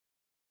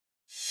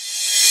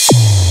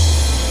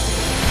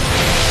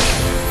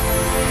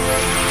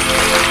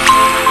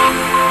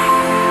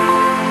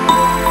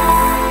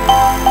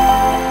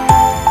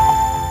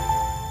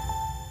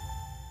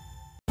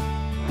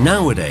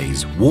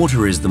Nowadays,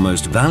 water is the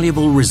most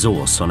valuable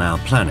resource on our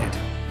planet.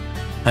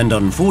 And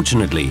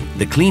unfortunately,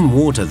 the clean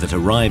water that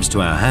arrives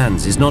to our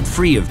hands is not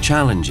free of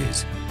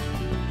challenges.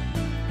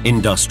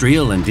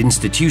 Industrial and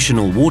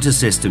institutional water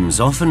systems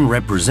often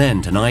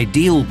represent an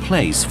ideal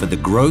place for the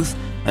growth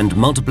and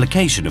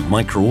multiplication of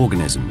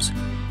microorganisms.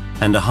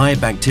 And a high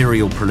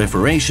bacterial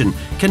proliferation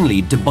can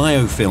lead to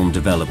biofilm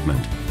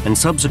development and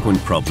subsequent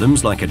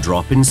problems like a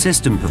drop in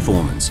system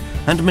performance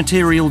and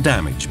material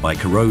damage by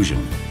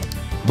corrosion.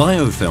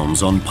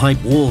 Biofilms on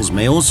pipe walls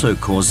may also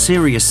cause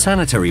serious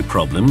sanitary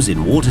problems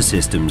in water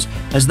systems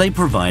as they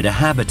provide a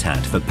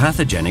habitat for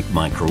pathogenic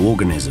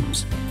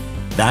microorganisms.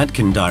 That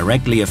can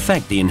directly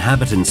affect the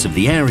inhabitants of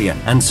the area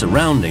and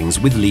surroundings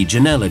with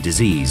Legionella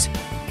disease.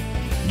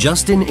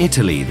 Just in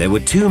Italy, there were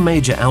 2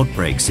 major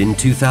outbreaks in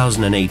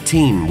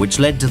 2018 which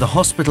led to the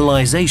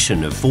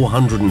hospitalization of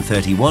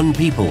 431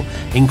 people,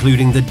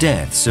 including the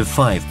deaths of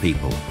 5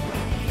 people.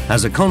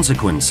 As a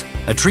consequence,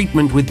 a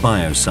treatment with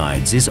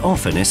biocides is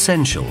often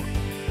essential.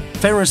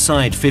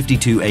 Ferrocid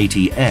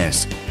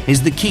 5280S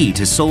is the key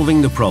to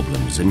solving the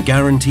problems and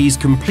guarantees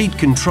complete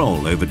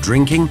control over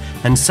drinking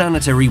and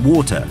sanitary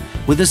water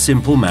with a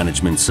simple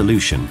management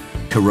solution.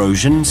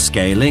 Corrosion,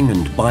 scaling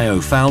and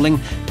biofouling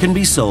can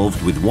be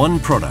solved with one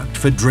product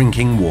for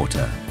drinking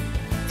water.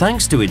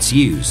 Thanks to its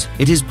use,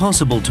 it is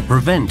possible to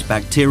prevent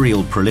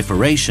bacterial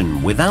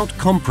proliferation without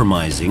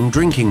compromising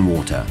drinking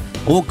water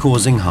or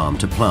causing harm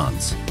to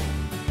plants.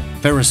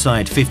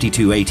 Ferrocid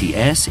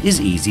 5280S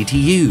is easy to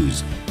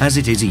use, as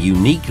it is a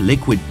unique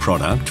liquid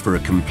product for a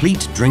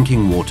complete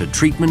drinking water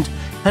treatment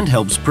and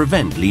helps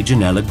prevent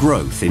Legionella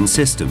growth in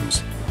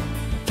systems.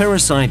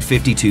 Ferrocid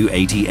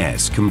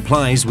 5280S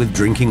complies with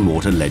drinking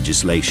water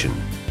legislation.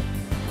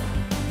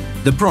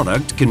 The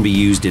product can be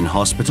used in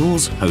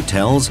hospitals,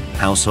 hotels,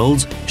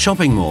 households,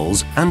 shopping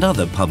malls and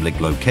other public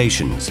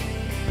locations.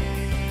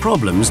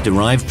 Problems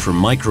derived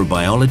from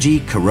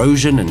microbiology,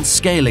 corrosion and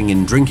scaling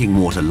in drinking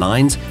water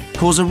lines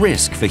cause a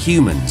risk for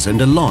humans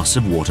and a loss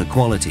of water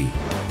quality.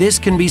 This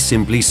can be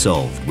simply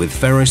solved with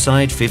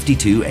Ferrocid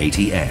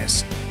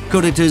 5280S.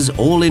 Kurita's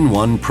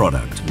all-in-one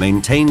product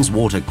maintains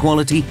water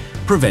quality,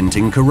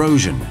 preventing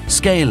corrosion,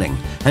 scaling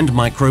and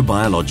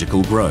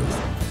microbiological growth.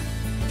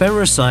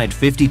 Ferrocid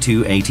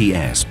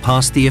 5280S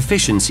passed the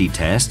efficiency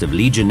test of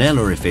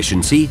Legionella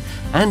efficiency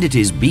and it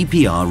is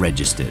BPR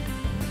registered.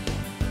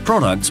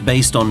 Products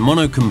based on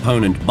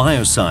monocomponent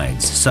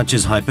biocides such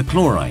as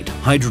hypochlorite,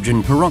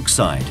 hydrogen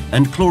peroxide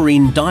and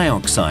chlorine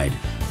dioxide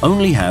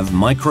only have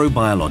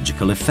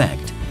microbiological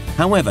effect.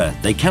 However,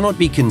 they cannot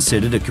be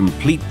considered a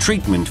complete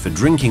treatment for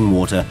drinking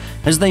water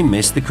as they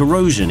miss the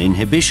corrosion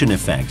inhibition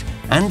effect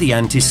and the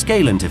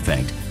antiscalant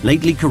effect.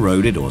 Lately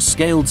corroded or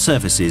scaled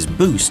surfaces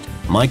boost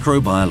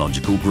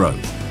microbiological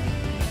growth.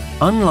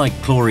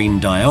 Unlike chlorine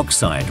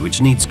dioxide,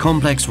 which needs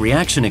complex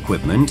reaction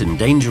equipment and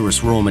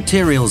dangerous raw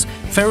materials,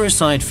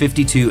 Ferrocid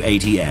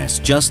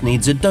 5280S just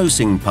needs a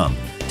dosing pump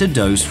to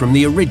dose from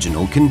the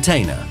original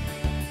container.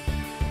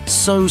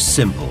 So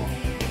simple.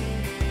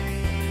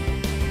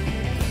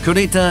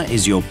 Kurita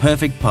is your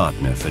perfect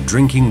partner for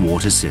drinking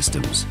water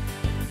systems.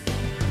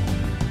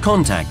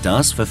 Contact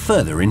us for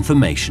further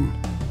information.